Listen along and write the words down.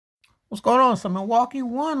What's going on? So Milwaukee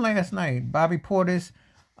won last night. Bobby Portis,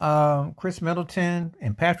 Chris Middleton,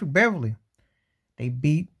 and Patrick Beverly. They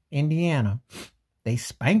beat Indiana. They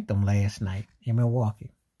spanked them last night in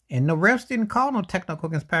Milwaukee. And the refs didn't call no technical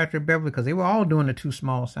against Patrick Beverly because they were all doing the too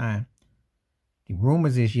small sign. The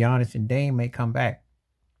rumors is Giannis and Dame may come back.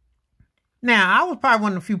 Now, I was probably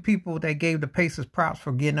one of the few people that gave the Pacers props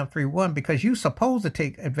for getting up 3-1 because you're supposed to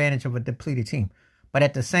take advantage of a depleted team. But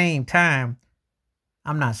at the same time,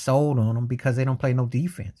 I'm not sold on them because they don't play no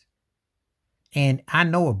defense. And I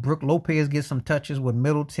know if Brook Lopez gets some touches with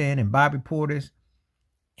Middleton and Bobby Portis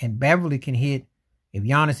and Beverly can hit, if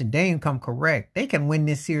Giannis and Dame come correct, they can win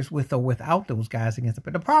this series with or without those guys against them.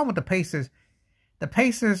 But the problem with the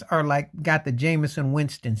Pacers are like got the Jameson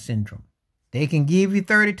Winston syndrome. They can give you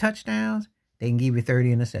 30 touchdowns. They can give you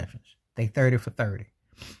 30 interceptions. They 30 for 30.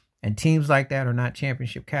 And teams like that are not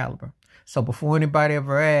championship caliber. So before anybody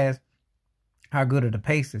ever asks, how good are the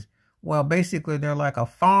Pacers? Well, basically, they're like a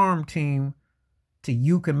farm team to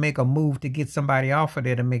you can make a move to get somebody off of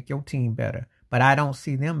there to make your team better. But I don't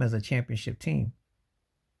see them as a championship team.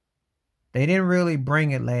 They didn't really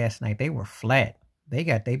bring it last night. They were flat.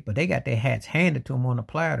 But they got their hats handed to them on a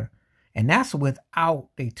platter. And that's without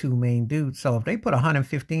the two main dudes. So if they put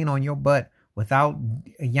 115 on your butt without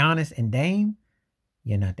Giannis and Dame,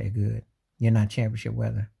 you're not that good. You're not championship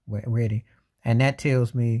ready. And that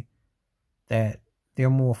tells me that they're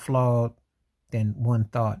more flawed than one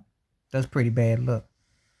thought. That's pretty bad luck.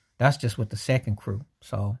 That's just with the second crew.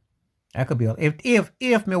 So that could be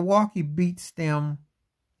if Milwaukee beats them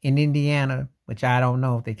in Indiana, which I don't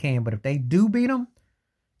know if they can, but if they do beat them,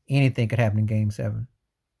 anything could happen in Game 7.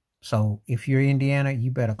 So if you're Indiana,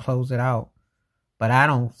 you better close it out. But I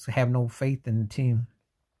don't have no faith in the team.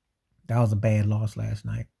 That was a bad loss last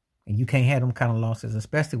night. And you can't have them kind of losses,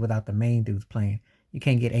 especially without the main dudes playing. You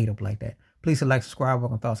can't get ate up like that. Please like, subscribe,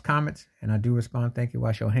 welcome thoughts, comments. And I do respond. Thank you.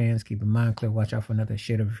 Wash your hands. Keep your mind clear. Watch out for another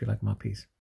shit if you like my piece.